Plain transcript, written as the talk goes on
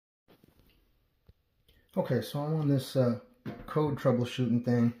Okay, so I'm on this code troubleshooting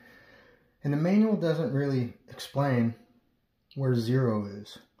thing, and the manual doesn't really explain where 0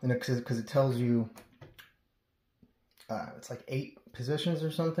 is, and because it tells you it's like 8 positions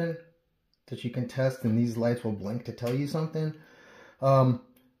or something that you can test, and these lights will blink to tell you something. But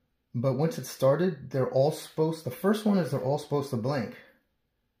once it started, they're all supposed. The first one is they're all supposed to blink,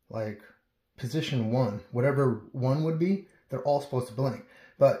 like position 1, whatever 1 would be. They're all supposed to blink.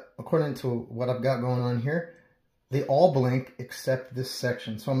 But according to what I've got going on here, they all blink except this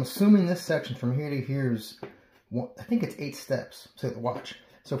section. So I'm assuming this section from here to here is, I think it's 8 steps. So watch.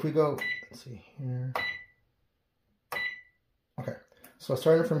 So if we go, let's see here. Okay. So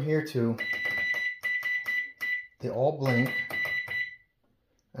starting from here to, they all blink.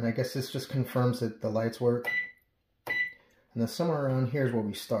 And I guess this just confirms that the lights work. And then somewhere around here is where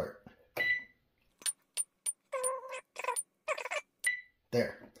we start.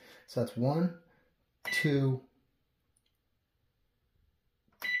 There. So that's 1, 2,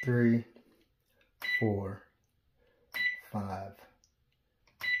 3, 4, 5,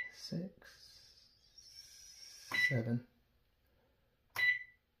 6, 7,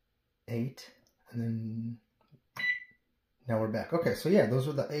 8, and then now we're back. Okay, so yeah, those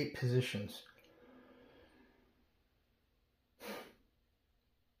are the 8 positions.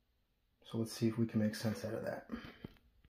 So let's see if we can make sense out of that.